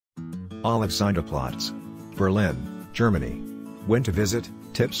Alexanderplatz, Berlin, Germany. When to visit,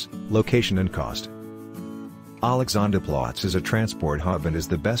 tips, location and cost. Alexanderplatz is a transport hub and is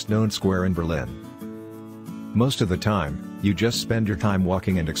the best-known square in Berlin. Most of the time, you just spend your time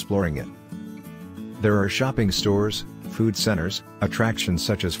walking and exploring it. There are shopping stores, food centers, attractions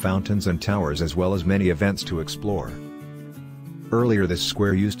such as fountains and towers as well as many events to explore. Earlier this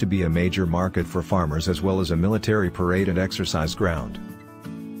square used to be a major market for farmers as well as a military parade and exercise ground.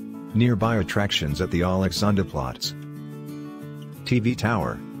 Nearby attractions at the Alexanderplatz. TV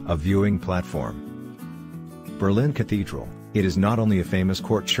Tower, a viewing platform. Berlin Cathedral, it is not only a famous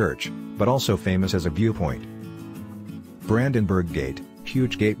court church, but also famous as a viewpoint. Brandenburg Gate,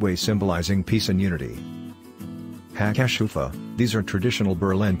 huge gateway symbolizing peace and unity. Hackeshofe, these are traditional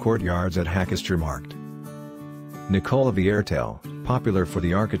Berlin courtyards at Hackestermarkt. Nicola Viertel, popular for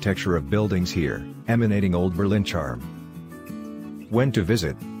the architecture of buildings here, emanating old Berlin charm. When to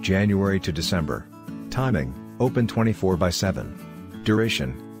visit, January to December. Timing, open 24/7.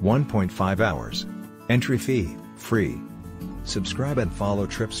 Duration, 1.5 hours. Entry fee, free. Subscribe and follow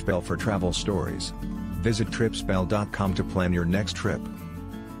Tripspell for travel stories. Visit tripspell.com to plan your next trip.